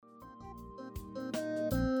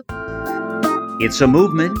It's a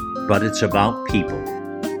movement, but it's about people.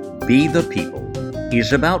 Be the People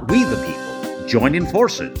is about we the people joining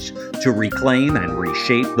forces to reclaim and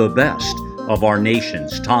reshape the best of our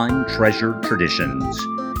nation's time-treasured traditions.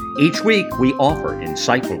 Each week, we offer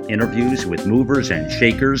insightful interviews with movers and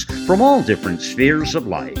shakers from all different spheres of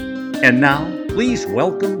life. And now, please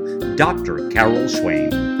welcome Dr. Carol Swain.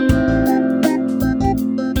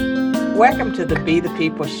 Welcome to the Be the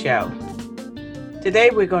People show.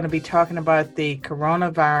 Today we're going to be talking about the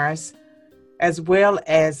coronavirus as well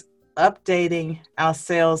as updating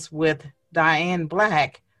ourselves with Diane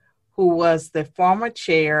Black, who was the former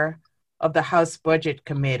chair of the House Budget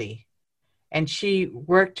Committee. And she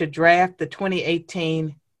worked to draft the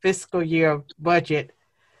 2018 fiscal year budget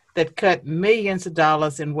that cut millions of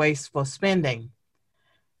dollars in wasteful spending.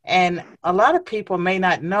 And a lot of people may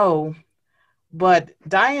not know, but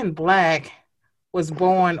Diane Black was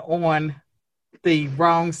born on the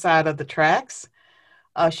wrong side of the tracks.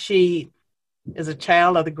 She is a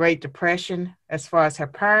child of the Great Depression as far as her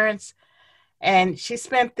parents, and she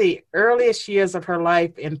spent the earliest years of her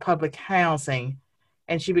life in public housing,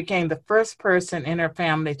 and she became the first person in her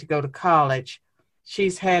family to go to college.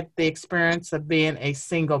 She's had the experience of being a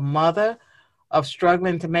single mother, of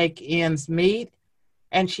struggling to make ends meet,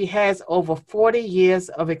 and she has over 40 years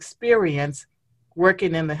of experience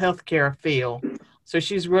working in the healthcare field. So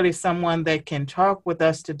she's really someone that can talk with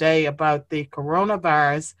us today about the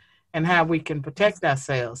coronavirus and how we can protect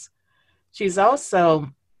ourselves. She's also,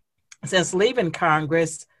 since leaving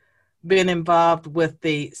Congress, been involved with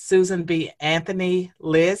the Susan B. Anthony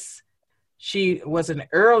list. She was an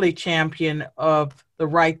early champion of the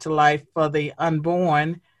right to life for the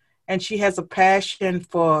unborn, and she has a passion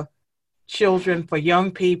for children, for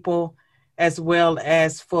young people, as well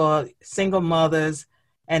as for single mothers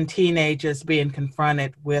and teenagers being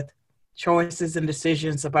confronted with choices and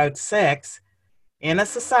decisions about sex in a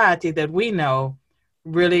society that we know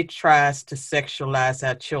really tries to sexualize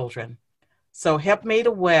our children. So help me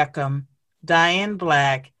to welcome Diane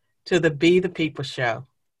Black to the Be the People show.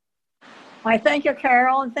 I thank you,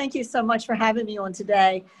 Carol, and thank you so much for having me on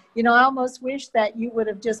today. You know, I almost wish that you would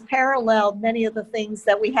have just paralleled many of the things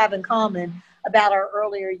that we have in common about our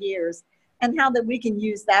earlier years and how that we can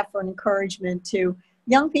use that for an encouragement to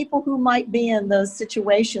young people who might be in those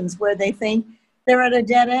situations where they think they're at a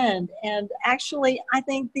dead end. And actually, I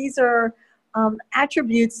think these are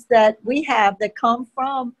attributes that we have that come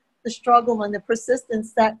from the struggle and the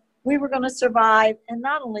persistence that we were going to survive, and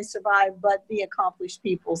not only survive, but be accomplished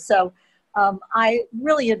people. So I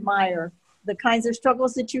really admire the kinds of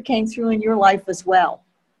struggles that you came through in your life as well.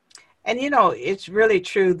 And you know, it's really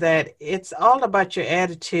true that it's all about your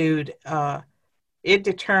attitude. It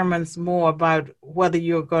determines more about whether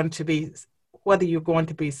you're going to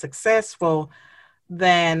be successful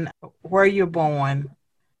than where you're born,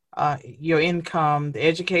 your income, the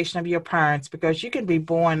education of your parents, because you can be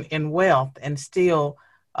born in wealth and still,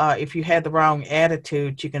 if you had the wrong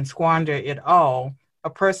attitude, you can squander it all. A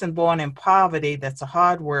person born in poverty that's a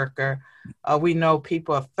hard worker, we know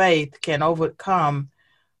people of faith can overcome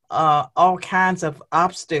all kinds of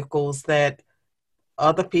obstacles that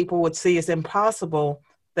other people would see as impossible.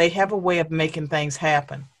 They have a way of making things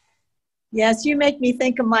happen. Yes, you make me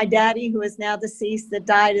think of my daddy, who is now deceased, that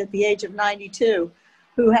died at the age of 92,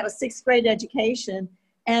 who had a sixth grade education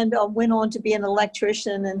and went on to be an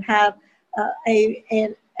electrician and have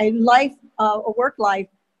a life, a work life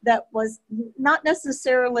that was not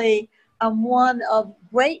necessarily one of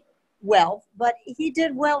great wealth, but he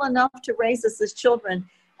did well enough to raise us as children.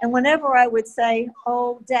 And whenever I would say,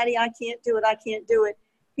 "Oh, Daddy, I can't do it,"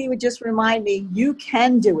 he would just remind me, "You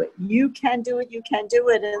can do it. You can do it. You can do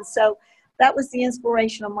it." And so that was the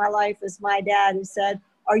inspiration of my life, is my dad, who said,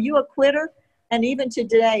 "Are you a quitter?" And even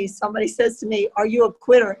today, somebody says to me, "Are you a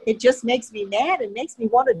quitter?" It just makes me mad and makes me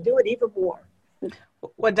want to do it even more.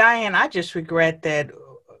 Well, Diane, I just regret that.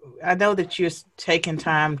 I know that you're taking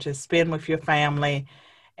time to spend with your family,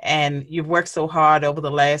 and you've worked so hard over the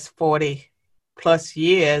last 40 plus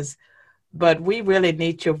years, but we really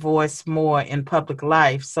need your voice more in public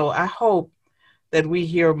life. So I hope that we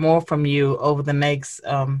hear more from you over the next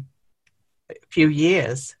few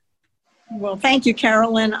years. Well, thank you,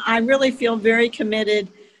 Carolyn. I really feel very committed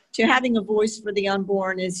to having a voice for the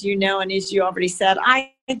unborn, as you know, and as you already said.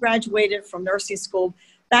 I graduated from nursing school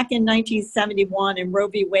back in 1971, and Roe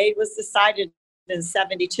v. Wade was decided in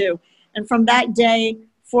 72. And from that day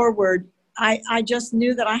forward, I just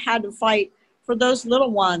knew that I had to fight for those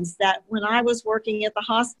little ones, that when I was working at the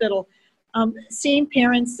hospital, seeing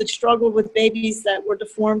parents that struggled with babies that were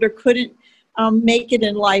deformed or couldn't make it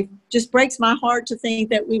in life just breaks my heart to think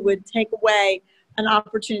that we would take away an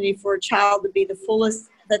opportunity for a child to be the fullest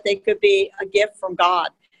that they could be, a gift from God.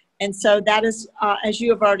 And so that is, as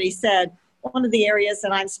you have already said, one of the areas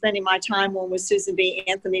that I'm spending my time on with Susan B.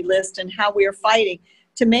 Anthony List, and how we are fighting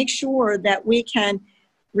to make sure that we can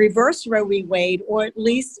reverse Roe v. Wade, or at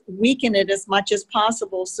least weaken it as much as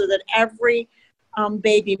possible, so that every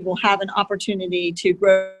baby will have an opportunity to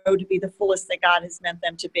grow to be the fullest that God has meant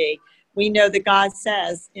them to be. We know that God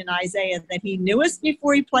says in Isaiah that he knew us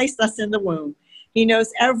before he placed us in the womb. He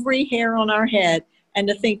knows every hair on our head, and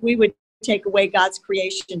to think we would take away God's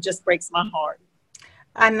creation just breaks my heart.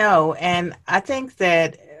 I know, and I think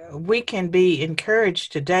that we can be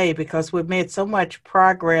encouraged today because we've made so much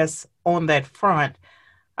progress on that front.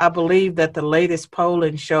 I believe that the latest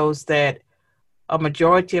polling shows that a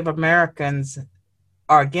majority of Americans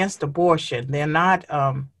are against abortion. They're not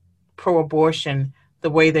pro-abortion the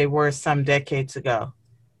way they were some decades ago.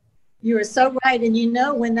 You are so right. And you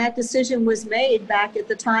know, when that decision was made back at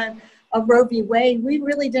the time of Roe v. Wade, we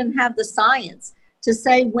really didn't have the science to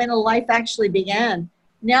say when a life actually began.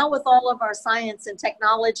 Now, with all of our science and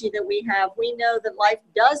technology that we have, we know that life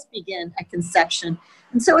does begin at conception.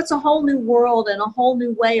 And so it's a whole new world and a whole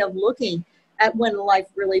new way of looking at when life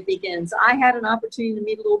really begins. I had an opportunity to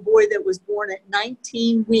meet a little boy that was born at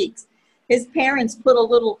 19 weeks. His parents put a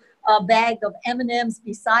little bag of M&Ms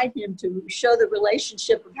beside him to show the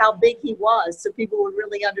relationship of how big he was, so people would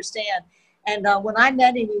really understand. And when I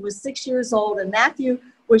met him, he was 6 years old, and Matthew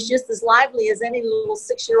was just as lively as any little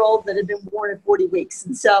 6-year-old that had been born at 40 weeks.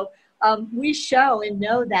 And so we show and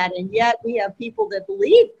know that, and yet we have people that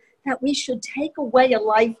believe that we should take away a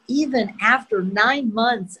life even after 9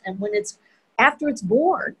 months and when it's after it's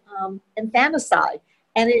born, infanticide.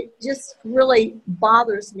 And it just really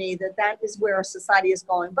bothers me that that is where our society is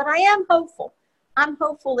going. But I am hopeful. I'm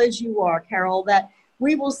hopeful as you are, Carol, that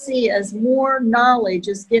we will see as more knowledge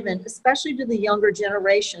is given, especially to the younger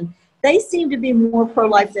generation. They seem to be more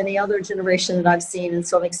pro-life than any other generation that I've seen, and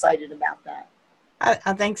so I'm excited about that.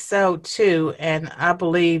 I think so, too. And I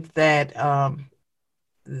believe that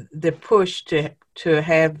the push to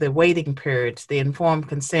have the waiting periods, the informed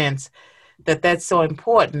consents, that's so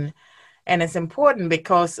important. And it's important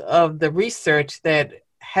because of the research that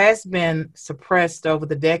has been suppressed over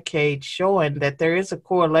the decades, showing that there is a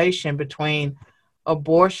correlation between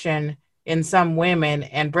abortion in some women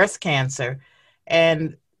and breast cancer.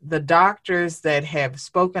 And the doctors that have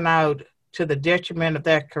spoken out to the detriment of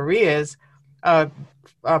their careers are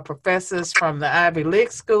professors from the Ivy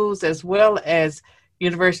League schools, as well as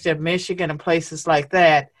University of Michigan and places like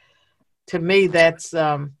that. To me, that's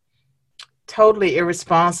totally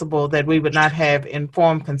irresponsible that we would not have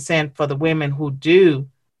informed consent for the women who do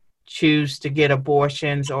choose to get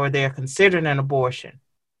abortions or they're considering an abortion.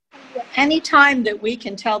 Anytime that we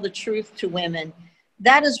can tell the truth to women,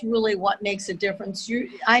 that is really what makes a difference.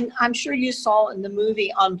 I'm sure you saw in the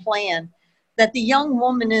movie Unplanned that the young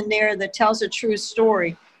woman in there that tells a true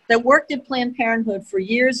story, that worked at Planned Parenthood for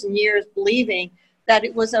years and years, believing that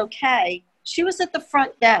it was okay. She was at the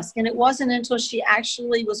front desk, and it wasn't until she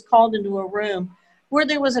actually was called into a room where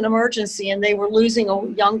there was an emergency and they were losing a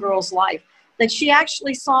young girl's life, that she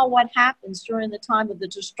actually saw what happens during the time of the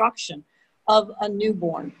destruction of a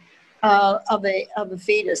newborn, of a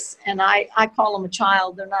fetus. And I call them a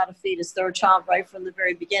child. They're not a fetus. They're a child right from the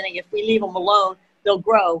very beginning. If we leave them alone, they'll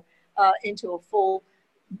grow into a full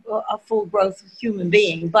growth human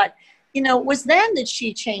being. But, you know, it was then that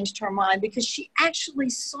she changed her mind, because she actually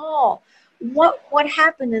saw what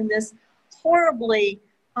happened in this horribly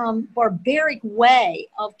barbaric way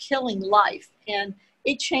of killing life. And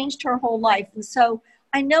it changed her whole life. And so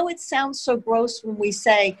I know it sounds so gross when we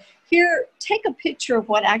say, here, take a picture of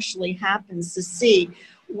what actually happens to see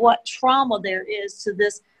what trauma there is to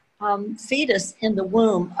this fetus in the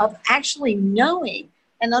womb, of actually knowing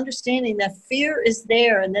and understanding that fear is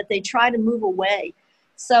there and that they try to move away.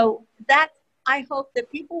 So that, I hope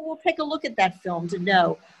that people will take a look at that film to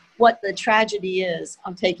know what the tragedy is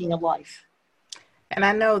of taking a life. And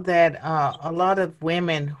I know that a lot of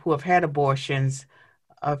women who have had abortions,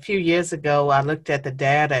 a few years ago, I looked at the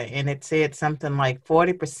data and it said something like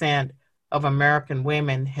 40% of American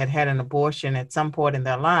women had had an abortion at some point in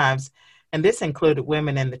their lives. And this included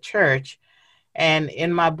women in the church. And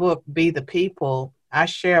in my book, Be the People, I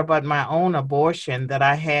share about my own abortion that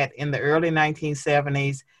I had in the early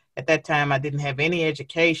 1970s. At that time, I didn't have any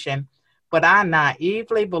education, but I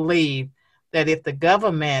naively believed that if the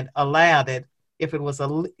government allowed it, if it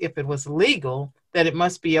was legal, that it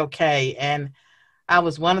must be okay. And I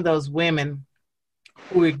was one of those women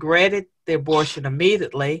who regretted the abortion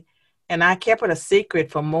immediately, and I kept it a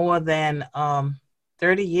secret for more than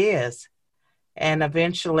 30 years. And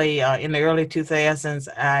eventually, in the early 2000s,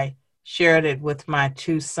 I shared it with my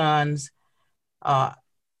two sons. Uh,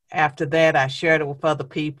 After that, I shared it with other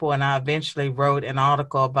people, and I eventually wrote an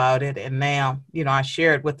article about it. And now, I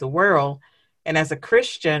share it with the world. And as a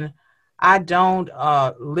Christian, I don't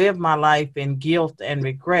live my life in guilt and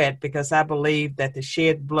regret, because I believe that the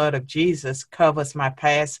shed blood of Jesus covers my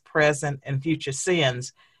past, present, and future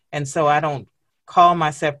sins. And so I don't call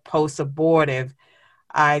myself post-abortive.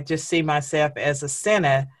 I just see myself as a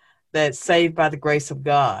sinner that's saved by the grace of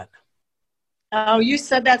God. Oh, you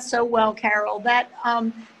said that so well, Carol. That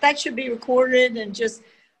should be recorded and just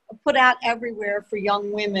put out everywhere for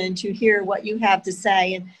young women to hear what you have to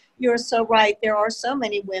say. And you're so right. There are so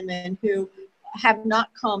many women who have not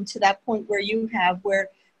come to that point where you have, where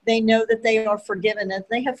they know that they are forgiven and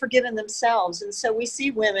they have forgiven themselves. And so we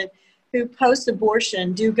see women who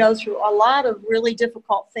post-abortion do go through a lot of really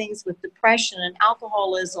difficult things with depression and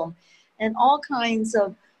alcoholism and all kinds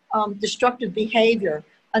of destructive behavior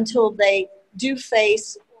until they do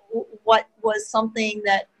face what was something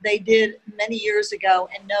that they did many years ago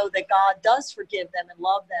and know that God does forgive them and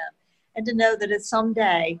love them, and to know that it's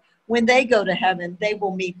someday when they go to heaven, they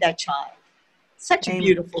will meet that child. Such a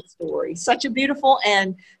beautiful story, such a beautiful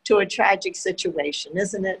end to a tragic situation,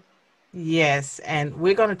 isn't it? Yes, and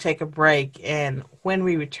we're going to take a break. And when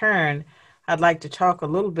we return, I'd like to talk a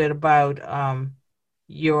little bit about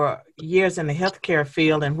your years in the healthcare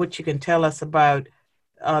field and what you can tell us about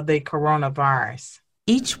the coronavirus.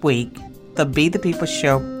 Each week, the Be the People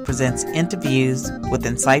Show presents interviews with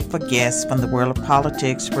insightful guests from the world of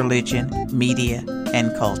politics, religion, media,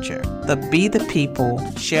 and culture. The Be the People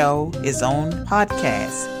Show is on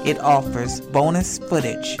podcast. It offers bonus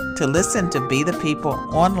footage. To listen to Be the People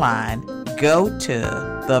online, go to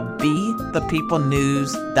the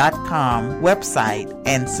BeThePeopleNews.com website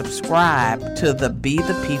and subscribe to the Be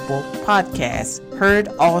the People podcast, heard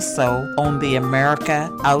also on the America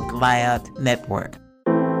Out Loud Network.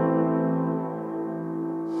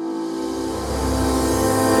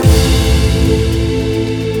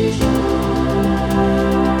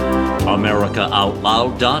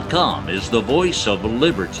 AmericaOutloud.com is the voice of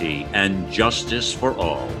liberty and justice for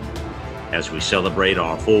all. As we celebrate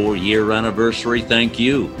our 4-year anniversary, thank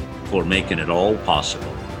you for making it all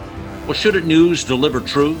possible. Well, shouldn't news deliver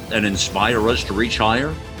truth and inspire us to reach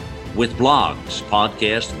higher? With blogs,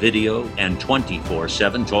 podcasts, video, and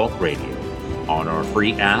 24/7 talk radio on our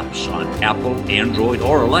free apps on Apple, Android,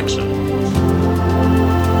 or Alexa.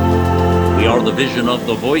 We are the vision of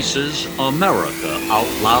the Voices America Out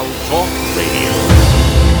Loud Talk Radio.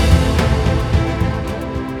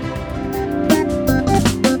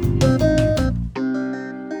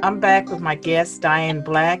 I'm back with my guest, Diane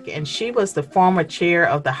Black, and she was the former chair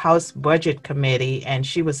of the House Budget Committee, and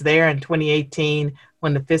she was there in 2018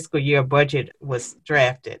 when the fiscal year budget was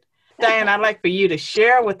drafted. Diane, I'd like for you to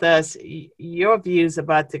share with us your views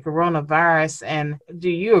about the coronavirus, and do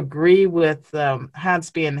you agree with how it's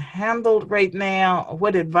being handled right now?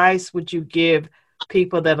 What advice would you give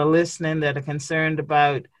people that are listening that are concerned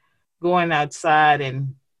about going outside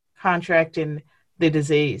and contracting the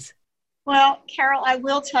disease? Well, Carol, I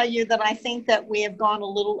will tell you that I think that we have gone a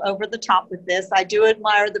little over the top with this. I do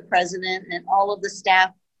admire the president and all of the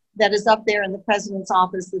staff that is up there in the president's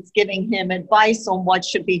office that's giving him advice on what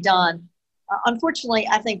should be done. Unfortunately,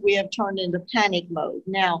 I think we have turned into panic mode.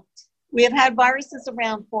 Now, we have had viruses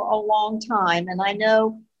around for a long time, and I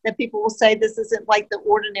know that people will say this isn't like the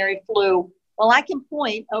ordinary flu. Well, I can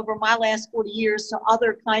point over my last 40 years to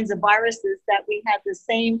other kinds of viruses that we had the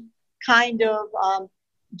same kind of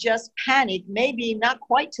just panic, maybe not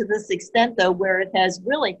quite to this extent, though, where it has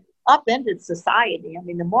really upended society. I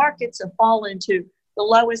mean, the markets have fallen to the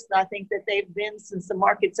lowest I think that they've been since the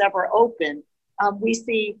markets ever opened. We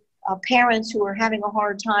see parents who are having a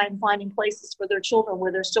hard time finding places for their children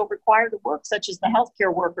where they're still required to work, such as the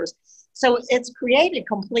healthcare workers. So it's created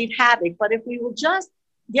complete havoc. But if we will just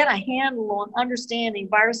get a handle on understanding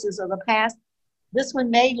viruses of the past, this one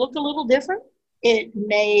may look a little different. It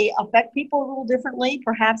may affect people a little differently.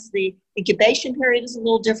 Perhaps the incubation period is a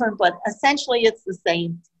little different, but essentially it's the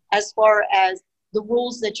same as far as the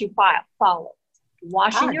rules that you follow.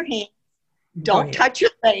 Washing your hands, don't touch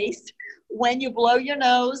your face. When you blow your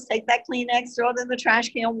nose, take that Kleenex, throw it in the trash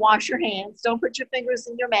can, wash your hands. Don't put your fingers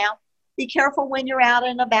in your mouth. Be careful when you're out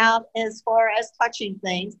and about as far as touching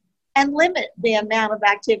things, and limit the amount of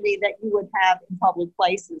activity that you would have in public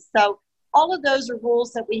places. So all of those are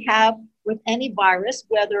rules that we have with any virus,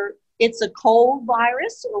 whether it's a cold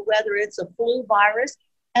virus or whether it's a flu virus.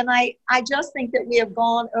 And I just think that we have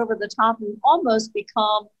gone over the top and almost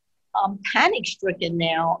become panic-stricken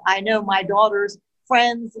now. I know my daughters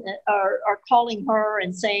friends are calling her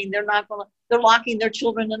and saying they're locking their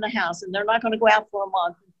children in the house and they're not going to go out for a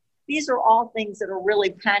month. These are all things that are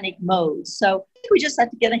really panic modes. So I think we just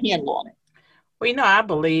have to get a handle on it. Well, I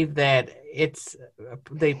believe that it's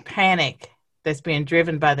the panic that's being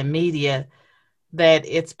driven by the media, that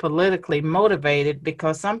it's politically motivated,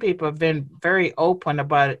 because some people have been very open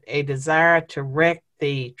about a desire to wreck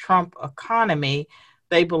the Trump economy.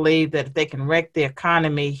 They believe that if they can wreck the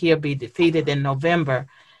economy, he'll be defeated in November.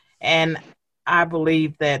 And I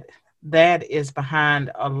believe that that is behind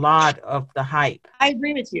a lot of the hype. I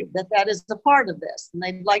agree with you that is a part of this. And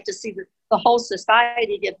they'd like to see the whole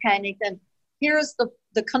society get panicked. And here's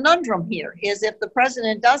the conundrum here is, if the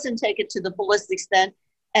president doesn't take it to the fullest extent,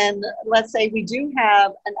 and let's say we do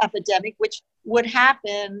have an epidemic, which would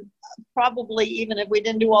happen probably even if we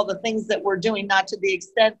didn't do all the things that we're doing, not to the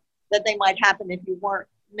extent that they might happen if you weren't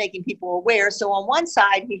making people aware. So on one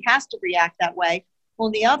side, he has to react that way.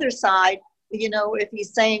 On the other side, if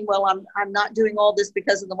he's saying, well, I'm not doing all this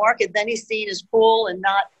because of the market, then he's seen as cruel and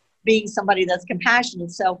not being somebody that's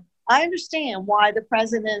compassionate. So I understand why the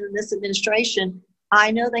president and this administration,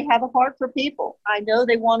 I know they have a heart for people. I know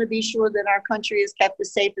they want to be sure that our country is kept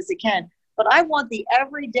as safe as it can. But I want the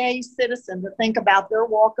everyday citizen to think about their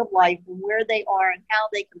walk of life and where they are and how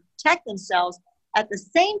they can protect themselves, at the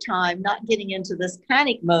same time not getting into this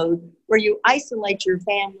panic mode where you isolate your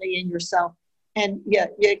family and yourself. And you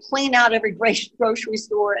clean out every grocery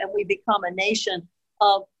store, and we become a nation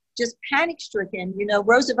of just panic-stricken.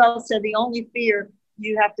 Roosevelt said the only fear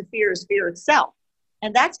you have to fear is fear itself.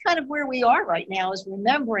 And that's kind of where we are right now, is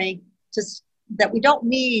remembering that we don't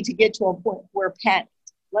need to get to a point where we're panicked.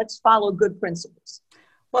 Let's follow good principles.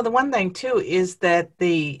 Well, the one thing, too, is that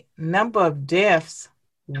the number of deaths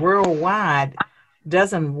worldwide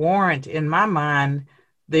doesn't warrant, in my mind,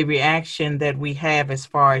 the reaction that we have as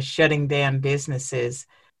far as shutting down businesses.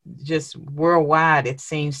 Just worldwide, it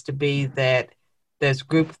seems to be that there's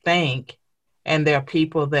groupthink, and there are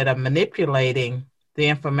people that are manipulating the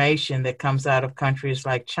information that comes out of countries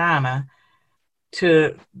like China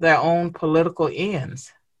to their own political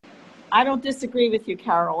ends. I don't disagree with you,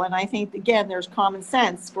 Carol. And I think, again, there's common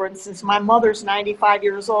sense. For instance, my mother's 95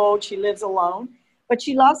 years old. She lives alone, but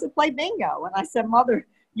she loves to play bingo. And I said, Mother,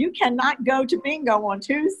 you cannot go to bingo on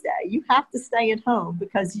Tuesday. You have to stay at home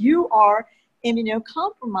because you are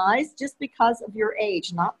immunocompromised just because of your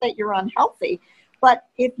age. Not that you're unhealthy, but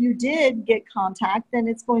if you did get contact, then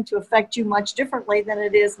it's going to affect you much differently than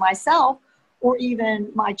it is myself or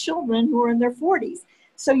even my children who are in their 40s.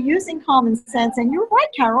 So using common sense, and you're right,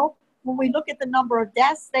 Carol, when we look at the number of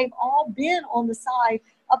deaths, they've all been on the side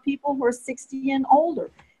of people who are 60 and older.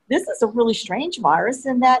 This is a really strange virus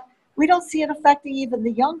in that we don't see it affecting even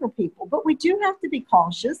the younger people, but we do have to be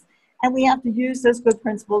cautious, and we have to use those good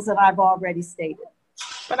principles that I've already stated.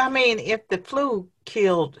 But I mean, if the flu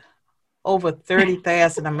killed over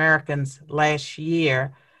 30,000 Americans last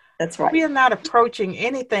year, that's right, we are not approaching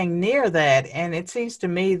anything near that. And it seems to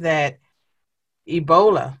me that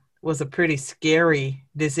Ebola was a pretty scary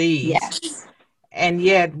disease. Yes. And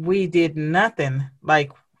yet we did nothing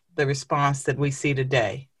like the response that we see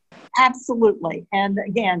today. Absolutely. And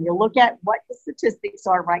again, you look at what the statistics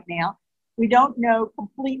are right now. We don't know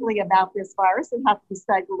completely about this virus. It has to be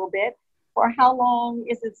studied a little bit. For how long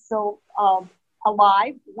is it still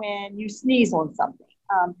alive when you sneeze on something?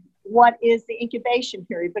 What is the incubation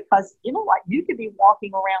period? Because you know what? You could be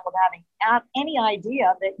walking around without any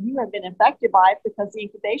idea that you have been infected by it, because the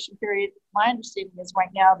incubation period, my understanding is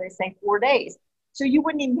right now, they say 4 days. So you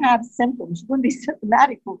wouldn't even have symptoms. You wouldn't be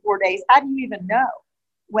symptomatic for 4 days. How do you even know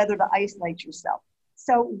whether to isolate yourself?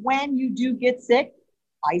 So when you do get sick,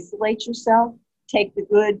 isolate yourself, take the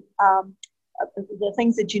good, the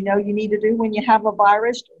things that you know you need to do when you have a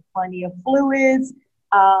virus, drink plenty of fluids,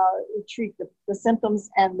 treat the symptoms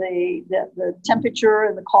and the temperature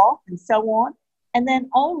and the cough and so on. And then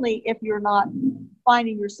only if you're not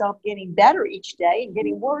finding yourself getting better each day and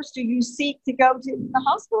getting worse do you seek to go to the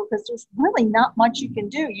hospital, because there's really not much you can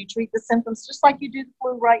do. You treat the symptoms just like you do the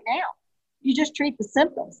flu right now. You just treat the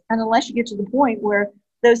symptoms. And unless you get to the point where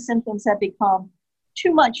those symptoms have become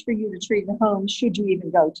too much for you to treat at home, should you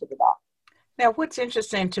even go to the doctor. Now, what's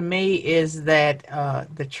interesting to me is that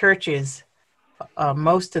the churches,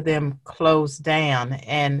 most of them closed down,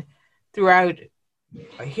 and throughout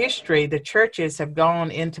history, the churches have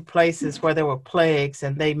gone into places where there were plagues,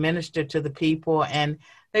 and they ministered to the people, and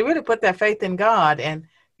they really put their faith in God. And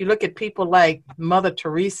you look at people like Mother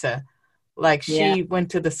Teresa, like she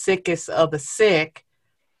went to the sickest of the sick.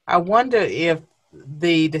 I wonder if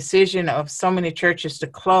the decision of so many churches to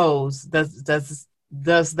close, does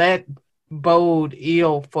that bode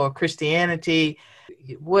ill for Christianity?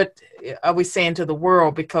 what are we saying to the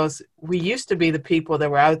world? Because we used to be the people that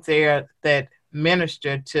were out there that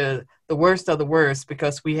ministered to the worst of the worst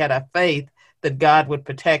because we had a faith that God would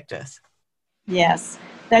protect us. Yes,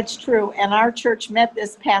 that's true. And our church met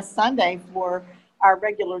this past Sunday for our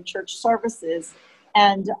regular church services.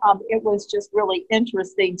 And it was just really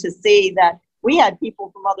interesting to see that we had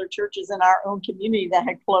people from other churches in our own community that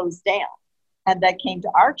had closed down and that came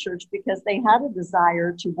to our church because they had a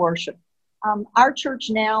desire to worship. Our church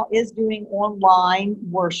now is doing online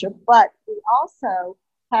worship, but we also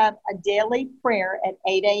have a daily prayer at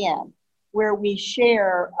 8 a.m. where we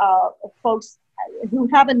share folks who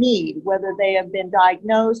have a need, whether they have been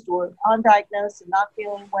diagnosed or undiagnosed and not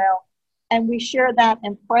feeling well. And we share that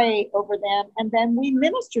and pray over them. And then we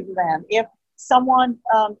minister to them. If someone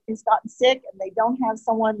has gotten sick and they don't have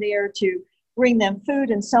someone there to bring them food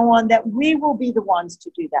and so on, that we will be the ones to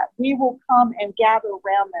do that. We will come and gather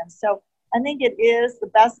around them. So I think it is the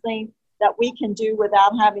best thing that we can do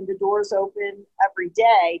without having the doors open every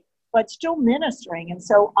day, but still ministering. And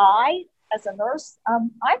so I, as a nurse,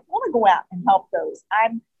 I want to go out and help those.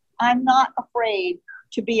 I'm not afraid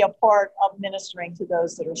to be a part of ministering to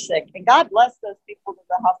those that are sick. And God bless those people,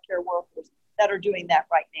 the healthcare workers that are doing that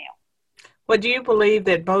right now. Well, do you believe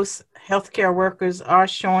that most healthcare workers are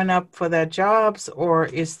showing up for their jobs, or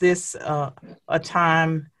is this a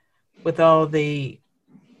time with all the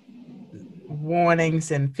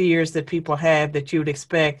warnings and fears that people have that you would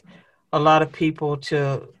expect a lot of people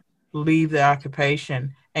to leave the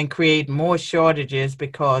occupation and create more shortages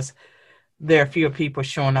because there are fewer people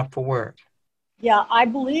showing up for work? Yeah, I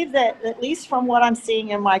believe that, at least from what I'm seeing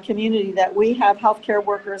in my community, that we have healthcare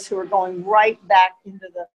workers who are going right back into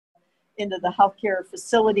the healthcare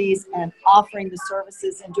facilities and offering the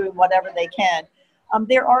services and doing whatever they can.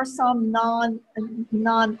 There are some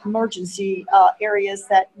non-emergency areas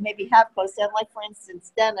that maybe have closed down, like for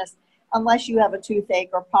instance, dentists, unless you have a toothache,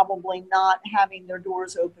 are probably not having their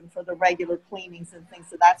doors open for the regular cleanings and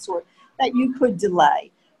things of that sort that you could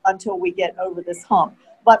delay until we get over this hump.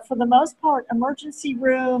 But for the most part, emergency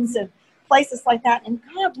rooms and places like that, and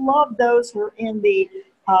God love those who are in the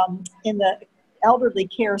elderly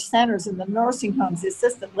care centers, in the nursing homes, the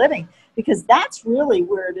assisted living, because that's really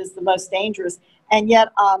where it is the most dangerous. And yet,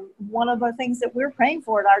 one of the things that we're praying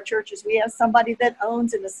for at our church is we have somebody that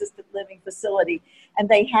owns an assisted living facility, and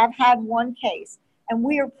they have had one case. And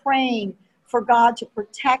we are praying for God to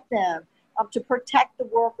protect them, to protect the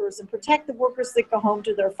workers and protect the workers that go home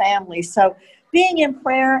to their families. So being in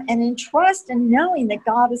prayer and in trust and knowing that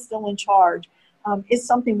God is still in charge is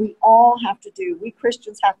something we all have to do. We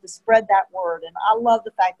Christians have to spread that word. And I love the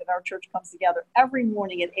fact that our church comes together every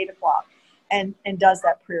morning at 8 o'clock and does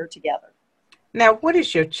that prayer together. Now, what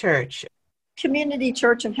is your church? Community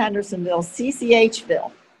Church of Hendersonville,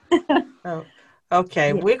 CCHville. Oh, okay.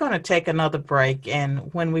 Yeah. We're going to take another break.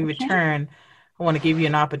 And when we return, I want to give you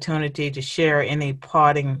an opportunity to share any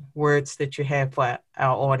parting words that you have for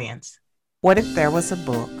our audience. What if there was a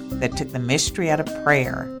book that took the mystery out of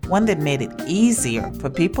prayer, one that made it easier for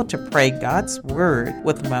people to pray God's word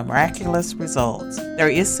with miraculous results? There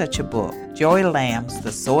is such a book. Joy Lamb's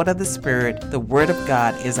The Sword of the Spirit, The Word of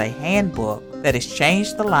God is a handbook that has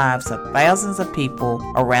changed the lives of thousands of people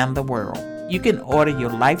around the world. You can order your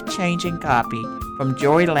life-changing copy from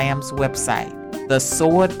Joy Lamb's website,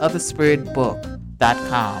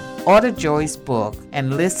 theswordofthespiritbook.com. Order Joy's book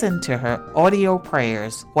and listen to her audio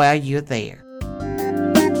prayers while you're there.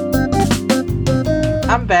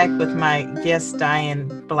 I'm back with my guest,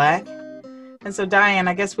 Diane Black. And so, Diane,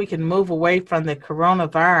 I guess we can move away from the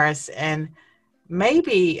coronavirus, and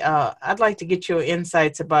maybe I'd like to get your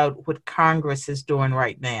insights about what Congress is doing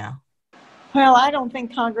right now. Well, I don't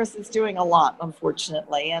think Congress is doing a lot,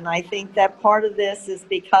 unfortunately. And I think that part of this is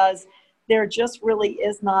because there just really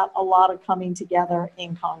is not a lot of coming together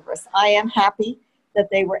in Congress. I am happy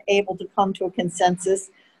that they were able to come to a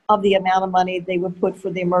consensus of the amount of money they would put for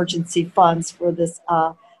the emergency funds for this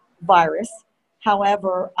virus.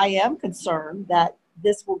 However, I am concerned that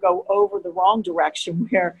this will go over the wrong direction,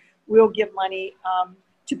 where we'll give money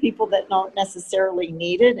to people that don't necessarily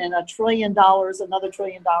need it, and another $1 trillion in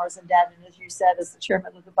debt. And as you said, as the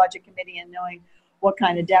chairman of the budget committee and knowing what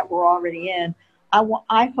kind of debt we're already in,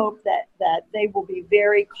 I hope that they will be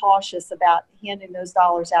very cautious about handing those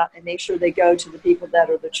dollars out and make sure they go to the people that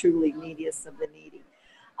are the truly neediest of the needy.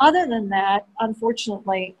 Other than that,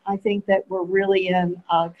 unfortunately, I think that we're really in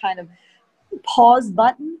a kind of pause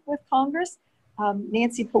button with Congress.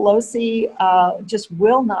 Nancy Pelosi just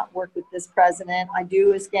will not work with this president. I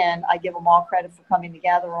give them all credit for coming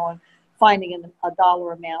together on finding a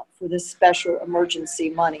dollar amount for this special emergency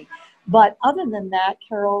money. But other than that,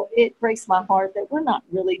 Carol, it breaks my heart that we're not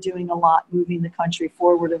really doing a lot moving the country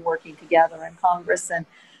forward and working together in Congress. And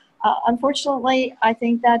unfortunately, I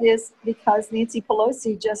think that is because Nancy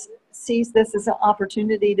Pelosi just sees this as an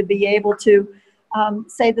opportunity to be able to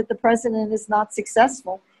say that the president is not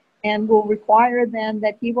successful and will require then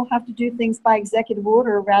that he will have to do things by executive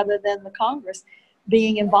order rather than the Congress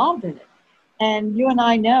being involved in it. And you and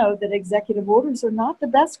I know that executive orders are not the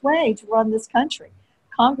best way to run this country.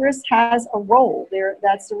 Congress has a role there.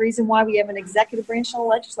 That's the reason why we have an executive branch and a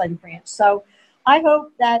legislative branch. So I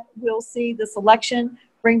hope that we'll see this election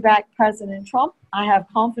bring back President Trump. I have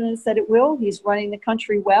confidence that it will. He's running the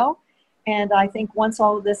country well. And I think once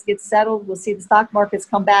all of this gets settled, we'll see the stock markets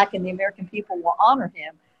come back and the American people will honor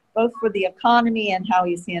him, both for the economy and how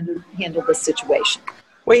he's handled this situation.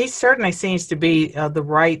 Well, he certainly seems to be the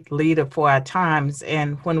right leader for our times.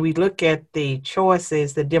 And when we look at the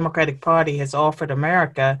choices the Democratic Party has offered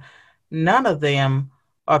America, none of them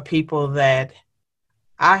are people that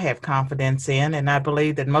I have confidence in. And I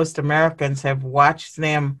believe that most Americans have watched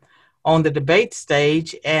them on the debate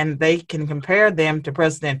stage and they can compare them to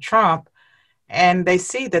President Trump. And they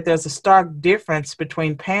see that there's a stark difference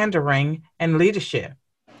between pandering and leadership.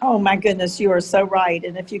 Oh, my goodness, you are so right.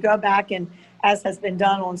 And if you go back and, as has been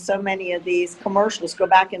done on so many of these commercials, go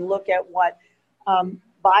back and look at what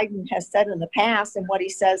Biden has said in the past and what he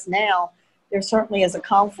says now, there certainly is a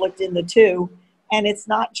conflict in the two. And it's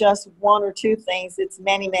not just one or two things, it's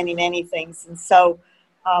many, many, many things. And so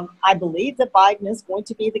I believe that Biden is going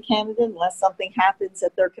to be the candidate unless something happens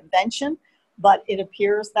at their convention. But it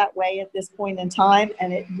appears that way at this point in time.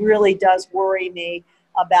 And it really does worry me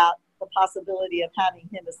about the possibility of having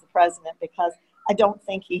him as the president, because I don't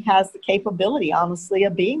think he has the capability, honestly,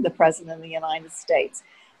 of being the president of the United States.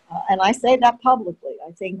 And I say that publicly.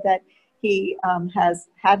 I think that he has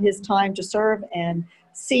had his time to serve, and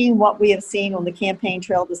seeing what we have seen on the campaign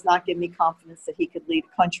trail does not give me confidence that he could lead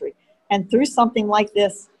a country. And through something like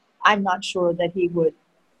this, I'm not sure that he would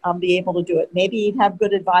be able to do it. Maybe he'd have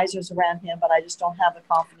good advisors around him, but I just don't have the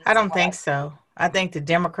confidence. I don't think so. I think the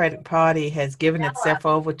Democratic Party has given itself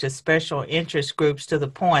over to special interest groups to the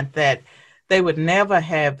point that they would never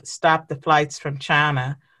have stopped the flights from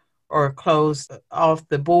China or closed off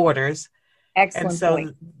the borders. Excellent and so,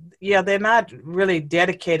 point. Yeah, they're not really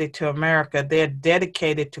dedicated to America. They're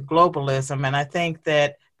dedicated to globalism. And I think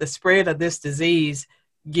that the spread of this disease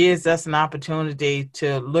gives us an opportunity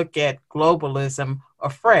to look at globalism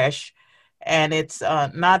afresh. And it's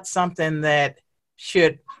not something that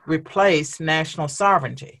should replace national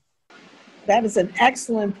sovereignty. That is an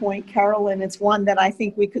excellent point, Carol, and it's one that I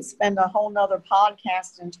think we could spend a whole nother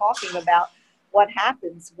podcast in talking about what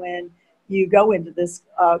happens when you go into this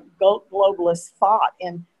globalist thought.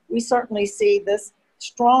 And we certainly see this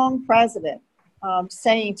strong president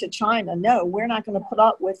saying to China, no, we're not going to put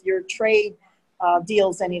up with your trade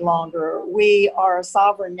deals any longer. We are a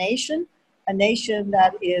sovereign nation, a nation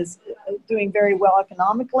that is doing very well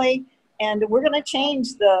economically, and we're going to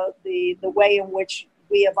change the way in which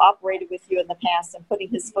we have operated with you in the past, and putting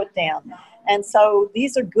his foot down. And so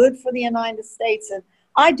these are good for the United States. And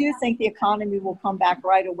I do think the economy will come back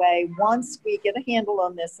right away. Once we get a handle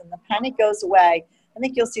on this and the panic goes away, I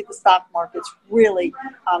think you'll see the stock markets really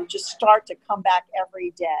just start to come back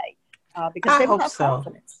every day because they have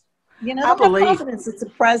confidence. You know, they have confidence it's a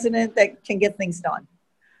president that can get things done.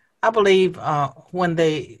 I believe when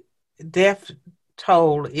the death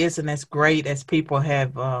toll isn't as great as people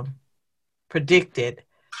have predicted,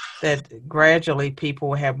 that gradually people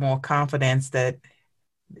will have more confidence that,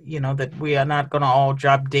 you know, that we are not going to all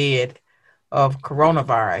drop dead of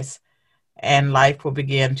coronavirus and life will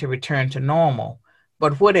begin to return to normal.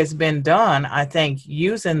 But what has been done, I think,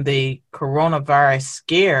 using the coronavirus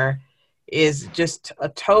scare is just a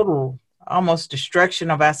total, almost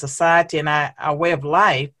destruction of our society and our way of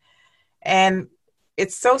life. And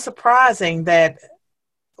it's so surprising that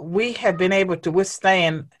we have been able to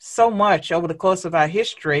withstand so much over the course of our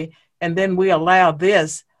history, and then we allow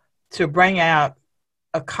this to bring our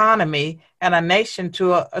economy and our nation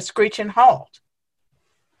to a screeching halt.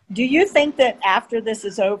 Do you think that after this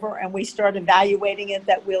is over and we start evaluating it,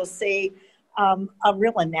 that we'll see a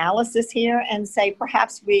real analysis here and say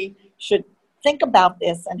perhaps we should think about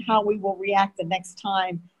this and how we will react the next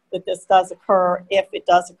time that this does occur, if it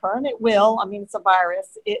does occur? And it will. I mean, it's a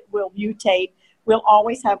virus. It will mutate. We'll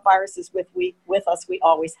always have viruses with us. We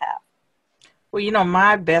always have. Well, you know,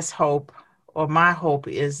 my best hope, or my hope,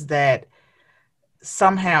 is that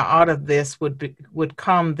somehow out of this would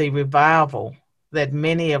come the revival that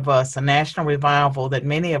many of us, a national revival that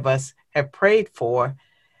many of us have prayed for,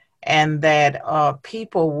 and that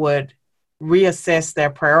people would reassess their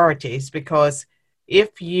priorities, because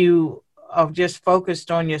if you are just focused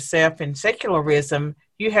on yourself and secularism,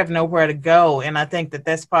 you have nowhere to go. And I think that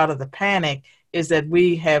that's part of the panic, is that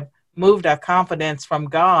we have moved our confidence from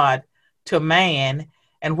God to man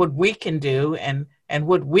and what we can do. And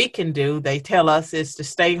what we can do, they tell us, is to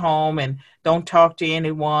stay home and don't talk to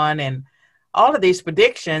anyone, and all of these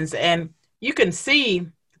predictions. And you can see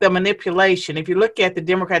the manipulation. If you look at the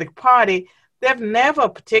Democratic Party, they've never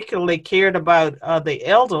particularly cared about the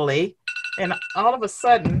elderly. And all of a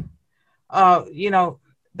sudden,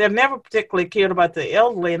 they've never particularly cared about the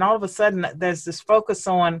elderly. And all of a sudden, there's this focus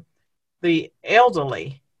on the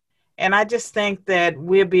elderly. And I just think that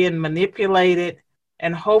we're being manipulated,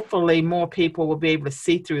 and hopefully more people will be able to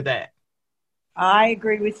see through that. I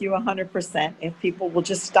agree with you 100%. If people will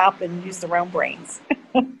just stop and use their own brains,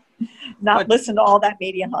 listen to all that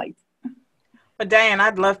media hype. But Diane,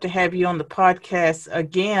 I'd love to have you on the podcast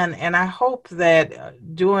again. And I hope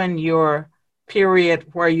that during your period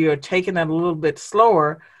where you're taking it a little bit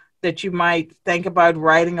slower, that you might think about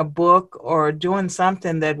writing a book or doing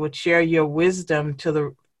something that would share your wisdom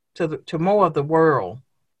to more of the world.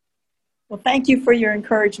 Well, thank you for your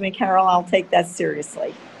encouragement, Carol. I'll take that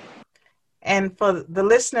seriously. And for the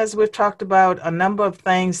listeners, we've talked about a number of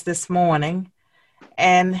things this morning.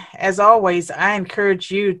 And as always, I encourage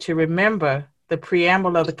you to remember the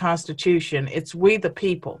preamble of the Constitution. It's we the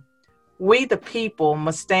people. We the people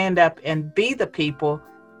must stand up and be the people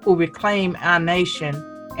who reclaim our nation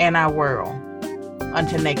and our world.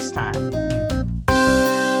 Until next time.